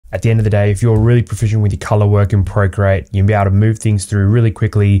At the end of the day, if you're really proficient with your color work in Procreate, you'll be able to move things through really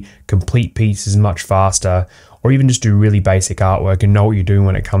quickly, complete pieces much faster, or even just do really basic artwork and know what you're doing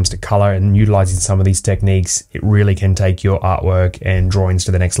when it comes to color, and utilizing some of these techniques, it really can take your artwork and drawings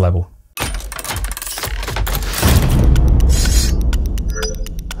to the next level.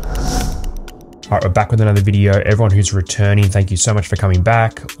 All right, we're back with another video. Everyone who's returning, thank you so much for coming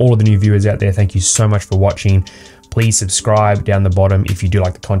back. All of the new viewers out there, thank you so much for watching. Please subscribe down the bottom if you do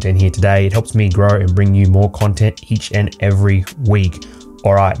like the content here today. It helps me grow and bring you more content each and every week.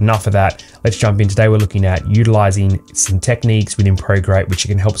 All right, enough of that. Let's jump in. Today we're looking at utilizing some techniques within Procreate, which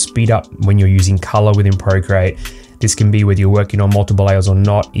can help speed up when you're using color within Procreate. This can be whether you're working on multiple layers or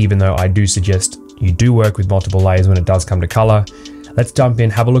not, even though I do suggest you do work with multiple layers when it does come to color. Let's jump in,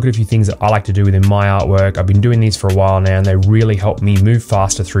 have a look at a few things that I like to do within my artwork. I've been doing these for a while now, and they really help me move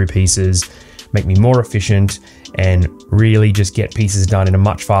faster through pieces, make me more efficient, and really just get pieces done in a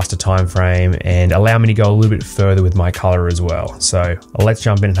much faster time frame and allow me to go a little bit further with my color as well. So let's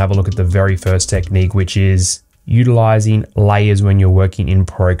jump in and have a look at the very first technique, which is utilizing layers when you're working in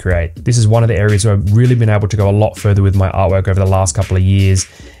Procreate. This is one of the areas where I've really been able to go a lot further with my artwork over the last couple of years.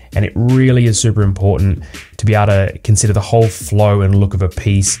 And it really is super important to be able to consider the whole flow and look of a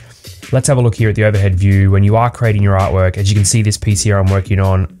piece. Let's have a look here at the overhead view. When you are creating your artwork, as you can see, this piece here I'm working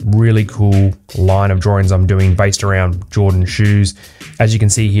on, really cool line of drawings I'm doing based around Jordan shoes. As you can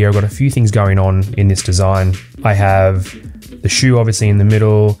see here, I've got a few things going on in this design. I have the shoe obviously in the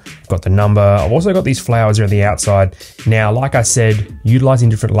middle, I've got the number. I've also got these flowers around the outside. Now, like I said, utilizing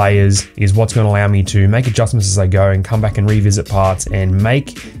different layers is what's going to allow me to make adjustments as I go and come back and revisit parts and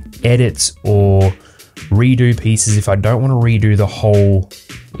make edits or redo pieces if I don't want to redo the whole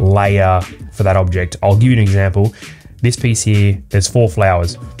layer for that object. I'll give you an example. This piece here, there's 4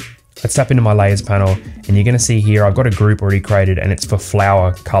 flowers. Let's tap into my layers panel, and you're going to see here I've got a group already created, and it's for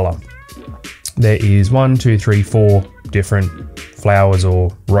flower color. There is 1, 2, 3, 4 different flowers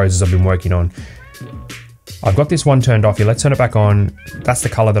or roses I've been working on. I've got this one turned off here. Let's turn it back on. That's the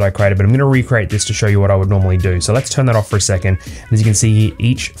color that I created, but I'm going to recreate this to show you what I would normally do. So let's turn that off for a second. As you can see here,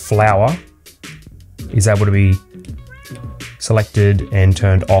 each flower is able to be selected and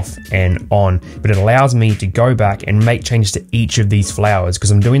turned off and on, but it allows me to go back and make changes to each of these flowers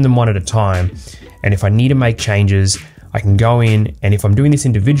because I'm doing them one at a time. And if I need to make changes, I can go in, and if I'm doing this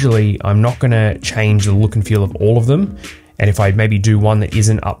individually, I'm not going to change the look and feel of all of them. And if I maybe do one that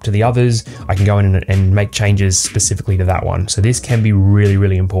isn't up to the others, I can go in and make changes specifically to that one. So this can be really,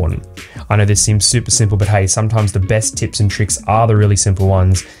 really important. I know this seems super simple, but hey, sometimes the best tips and tricks are the really simple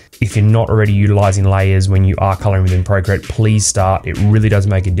ones. If you're not already utilizing layers when you are coloring within Procreate, please start. It really does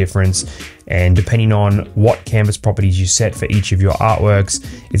make a difference. And depending on what canvas properties you set for each of your artworks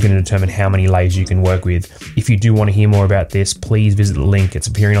is going to determine how many layers you can work with. If you do want to hear more about this, please visit the link. It's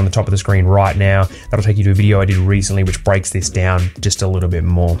appearing on the top of the screen right now. That'll take you to a video I did recently which breaks this down just a little bit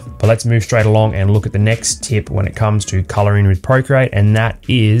more. But let's move straight along and look at the next tip when it comes to coloring with Procreate, and that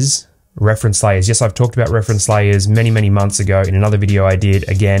is reference layers. Yes, I've talked about reference layers many months ago in another video I did.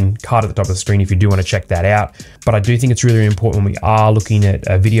 Again, card at the top of the screen if you do want to check that out. But I do think it's really important when we are looking at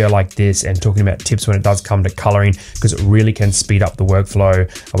a video like this and talking about tips when it does come to coloring, because it really can speed up the workflow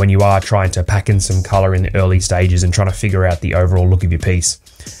when you are trying to pack in some color in the early stages and trying to figure out the overall look of your piece.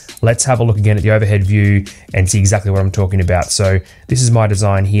 Let's have a look again at the overhead view and see exactly what I'm talking about. So this is my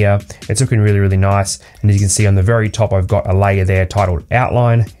design here. It's looking really, really nice. And as you can see on the very top, I've got a layer there titled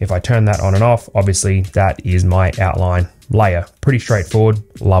outline. If I turn that on and off, obviously that is my outline layer. Pretty straightforward.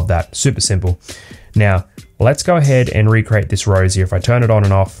 Love that. Super simple. Now, let's go ahead and recreate this rose here. If I turn it on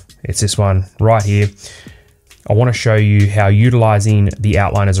and off, it's this one right here. I want to show you how utilizing the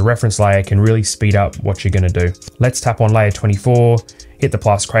outline as a reference layer can really speed up what you're going to do. Let's tap on layer 24, hit the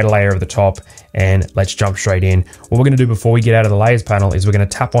plus, create a layer over the top, and let's jump straight in. What we're going to do before we get out of the layers panel is we're going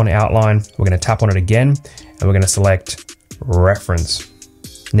to tap on outline, we're going to tap on it again, and we're going to select reference.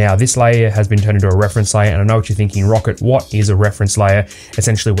 Now this layer has been turned into a reference layer, and I know what you're thinking, Rocket, what is a reference layer?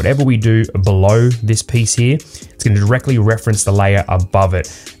 Essentially, whatever we do below this piece here, it's going to directly reference the layer above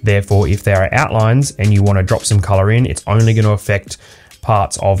it. Therefore, if there are outlines and you want to drop some color in, it's only going to affect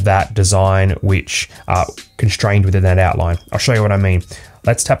parts of that design which are constrained within that outline. I'll show you what I mean.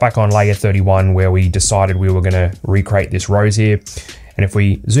 Let's tap back on layer 31 where we decided we were going to recreate this rose here. And if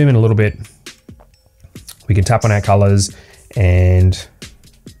we zoom in a little bit, we can tap on our colors and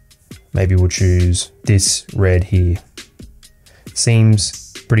maybe we'll choose this red here.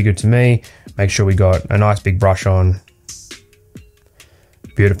 Seems pretty good to me. Make sure we got a nice big brush on.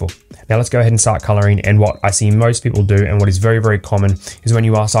 Beautiful. Now let's go ahead and start coloring. And what I see most people do, and what is very, very common, is when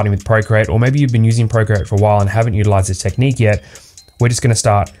you are starting with Procreate, or maybe you've been using Procreate for a while and haven't utilized this technique yet, we're just gonna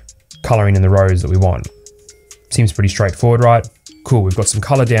start coloring in the rows that we want. Seems pretty straightforward, right? Cool, we've got some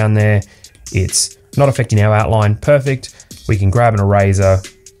color down there. It's not affecting our outline, perfect. We can grab an eraser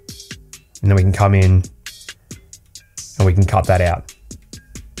and then we can come in and we can cut that out.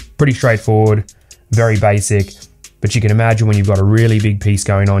 Pretty straightforward, very basic, but you can imagine when you've got a really big piece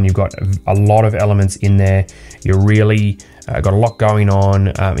going on, you've got a lot of elements in there, you're really got a lot going on,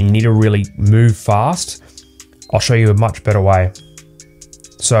 and you need to really move fast. I'll show you a much better way.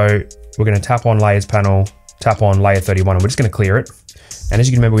 So we're gonna tap on Layers panel, tap on layer 31, and we're just gonna clear it. And as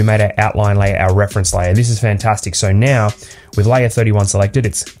you can remember, we made our outline layer, our reference layer. This is fantastic. So now with layer 31 selected,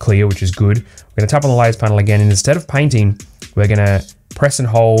 it's clear, which is good. We're gonna tap on the Layers panel again, and instead of painting, we're gonna press and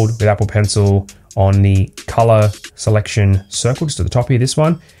hold with Apple Pencil on the color selection circle, just at the top here, this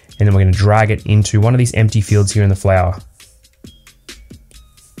one, and then we're gonna drag it into one of these empty fields here in the flower.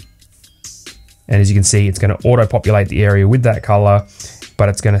 And as you can see, it's gonna auto-populate the area with that color, but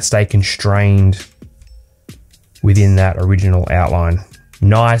it's gonna stay constrained within that original outline.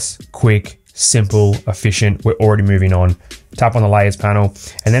 Nice, quick, simple, efficient. We're already moving on. Tap on the Layers panel.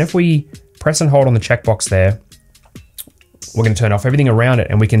 And then if we press and hold on the checkbox there, we're gonna turn off everything around it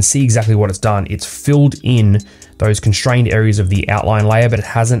and we can see exactly what it's done. It's filled in those constrained areas of the outline layer, but it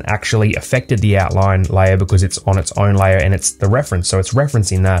hasn't actually affected the outline layer because it's on its own layer and it's the reference. So it's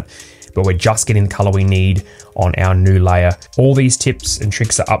referencing that, but we're just getting the color we need on our new layer. All these tips and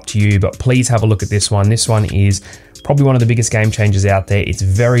tricks are up to you, but please have a look at this one. This one is probably one of the biggest game changers out there. It's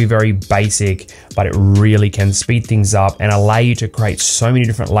very, very basic, but it really can speed things up and allow you to create so many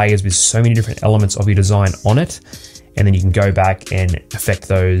different layers with so many different elements of your design on it. And then you can go back and affect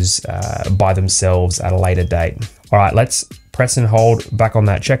those by themselves at a later date. All right, let's press and hold back on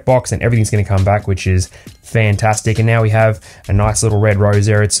that checkbox and everything's gonna come back, which is fantastic. And now we have a nice little red rose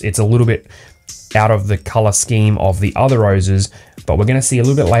there. It's a little bit out of the color scheme of the other roses, but we're gonna see a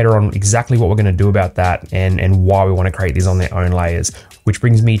little bit later on exactly what we're gonna do about that and why we wanna create these on their own layers. Which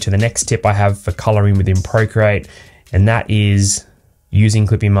brings me to the next tip I have for coloring within Procreate, and that is using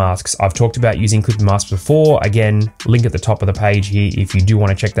clipping masks. I've talked about using clipping masks before. Again, link at the top of the page here if you do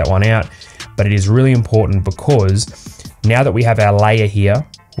wanna check that one out. But it is really important because now that we have our layer here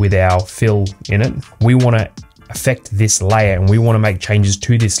with our fill in it, we wanna affect this layer and we wanna make changes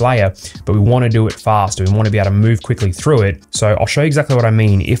to this layer, but we wanna do it fast. We wanna be able to move quickly through it. So I'll show you exactly what I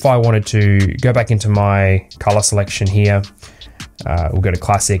mean. If I wanted to go back into my color selection here, we'll go to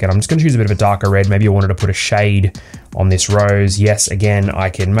classic and I'm just gonna choose a bit of a darker red. Maybe I wanted to put a shade on this rose. Yes, again, I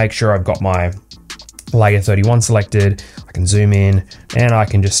can make sure I've got my layer 31 selected. I can zoom in and I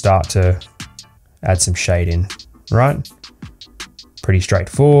can just start to add some shade in, right? Pretty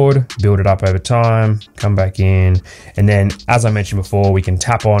straightforward, build it up over time, come back in. And then as I mentioned before, we can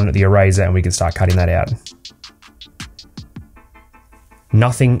tap on the eraser and we can start cutting that out.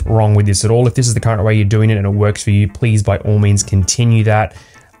 Nothing wrong with this at all. If this is the current way you're doing it and it works for you, please by all means continue that.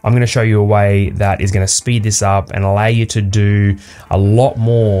 I'm gonna show you a way that is gonna speed this up and allow you to do a lot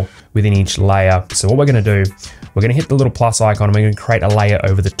more within each layer. So what we're gonna do, we're gonna hit the little plus icon and we're gonna create a layer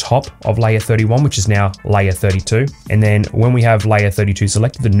over the top of layer 31, which is now layer 32. And then when we have layer 32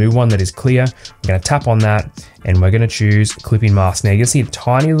 selected, the new one that is clear, we're gonna tap on that and we're gonna choose clipping mask. Now you can see a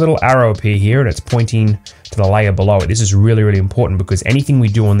tiny little arrow appear here and it's pointing to the layer below it. This is really, really important because anything we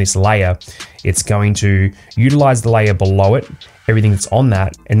do on this layer, it's going to utilize the layer below it, everything that's on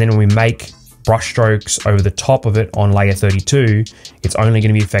that. And then when we make brush strokes over the top of it on layer 32, it's only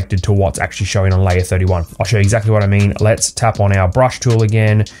going to be affected to what's actually showing on layer 31. I'll show you exactly what I mean. Let's tap on our brush tool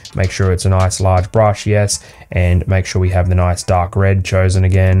again, make sure it's a nice large brush, yes, and make sure we have the nice dark red chosen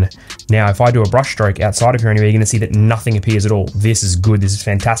again. Now, if I do a brush stroke outside of here anyway, you're going to see that nothing appears at all. This is good, this is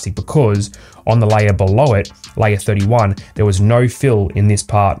fantastic, because on the layer below it, layer 31, there was no fill in this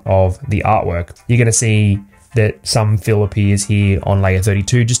part of the artwork. You're going to see that some fill appears here on layer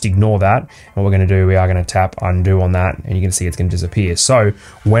 32, just ignore that. And what we're gonna do, we are gonna tap undo on that and you can see it's gonna disappear. So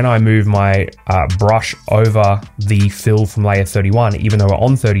when I move my brush over the fill from layer 31, even though we're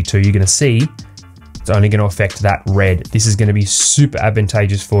on 32, you're gonna see it's only gonna affect that red. This is gonna be super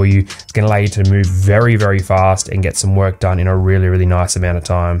advantageous for you. It's gonna allow you to move very, very fast and get some work done in a really, really nice amount of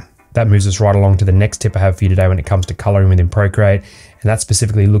time. That moves us right along to the next tip I have for you today when it comes to coloring within Procreate. And that's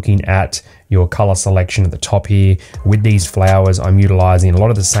specifically looking at your color selection at the top here. With these flowers, I'm utilizing a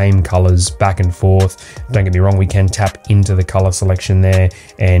lot of the same colors back and forth. Don't get me wrong, we can tap into the color selection there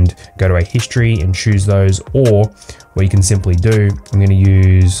and go to a history and choose those. Or what you can simply do, I'm gonna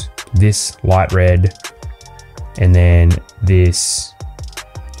use this light red and then this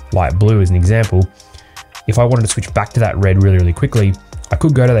light blue as an example. If I wanted to switch back to that red really, really quickly, I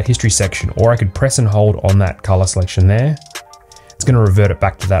could go to that history section or I could press and hold on that color selection there. it's going to revert it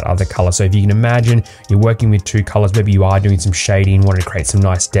back to that other color. So if you can imagine you're working with two colors, maybe you are doing some shading, wanting to create some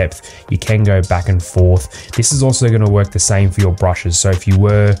nice depth, you can go back and forth. This is also going to work the same for your brushes. So if you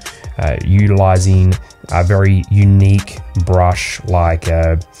were utilizing a very unique brush like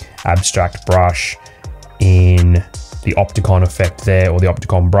a abstract brush in the Opticon effect there, or the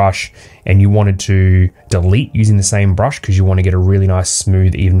Opticon brush, and you wanted to delete using the same brush because you want to get a really nice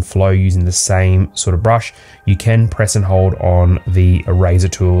smooth even flow using the same sort of brush, you can press and hold on the eraser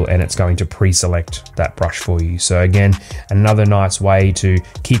tool and it's going to pre-select that brush for you. So again, another nice way to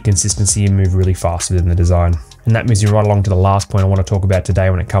keep consistency and move really fast within the design. And that moves me right along to the last point I want to talk about today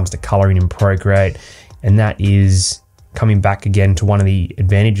when it comes to coloring in Procreate, and that is coming back again to one of the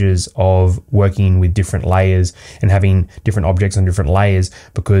advantages of working with different layers and having different objects on different layers,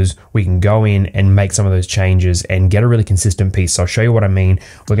 because we can go in and make some of those changes and get a really consistent piece. So I'll show you what I mean.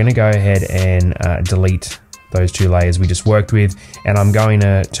 We're going to go ahead and delete those two layers we just worked with, and I'm going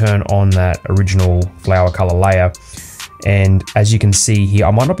to turn on that original flower color layer. And as you can see here,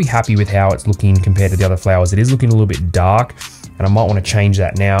 I might not be happy with how it's looking compared to the other flowers. It is looking a little bit dark, and I might want to change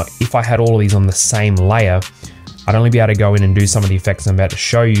that. Now, if I had all of these on the same layer, I'd only be able to go in and do some of the effects I'm about to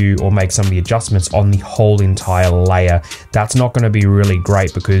show you, or make some of the adjustments on the whole entire layer. That's not going to be really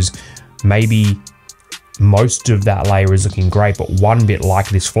great, because maybe most of that layer is looking great, but one bit like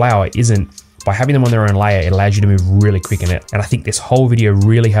this flower isn't. By having them on their own layer, it allows you to move really quick in it. And I think this whole video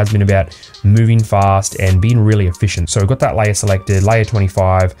really has been about moving fast and being really efficient. So we've got that layer selected, layer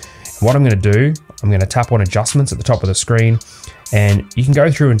 25. What I'm going to do, I'm going to tap on adjustments at the top of the screen, and you can go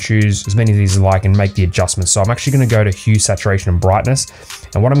through and choose as many of these as you like and make the adjustments. So I'm actually going to go to hue, saturation, and brightness.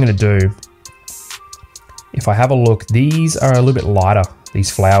 And what I'm going to do, if I have a look, these are a little bit lighter, these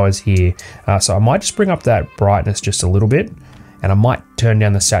flowers here. So I might just bring up that brightness just a little bit, and I might turn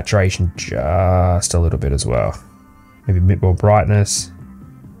down the saturation just a little bit as well. Maybe a bit more brightness.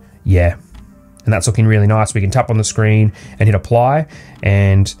 Yeah, and that's looking really nice. We can tap on the screen and hit apply,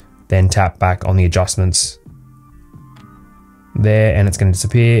 and then tap back on the adjustments there, and it's going to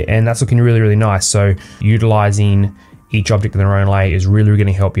disappear, and that's looking really, really nice. So utilizing each object in their own layer is really going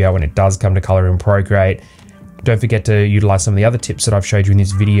to help you out when it does come to color in Procreate. Don't forget to utilize some of the other tips that I've showed you in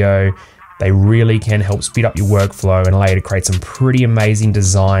this video. They really can help speed up your workflow and allow you to create some pretty amazing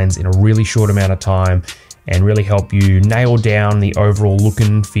designs in a really short amount of time, and really help you nail down the overall look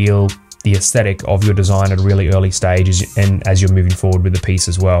and feel, the aesthetic of your design at a really early stage, and as you're moving forward with the piece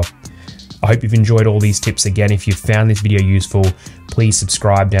as well. I hope you've enjoyed all these tips. Again, if you found this video useful, please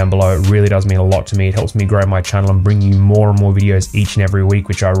subscribe down below. It really does mean a lot to me. It helps me grow my channel and bring you more and more videos each and every week,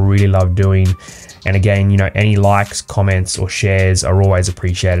 which I really love doing. And again, you know, any likes, comments, or shares are always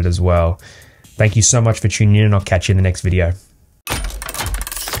appreciated as well. Thank you so much for tuning in, and I'll catch you in the next video.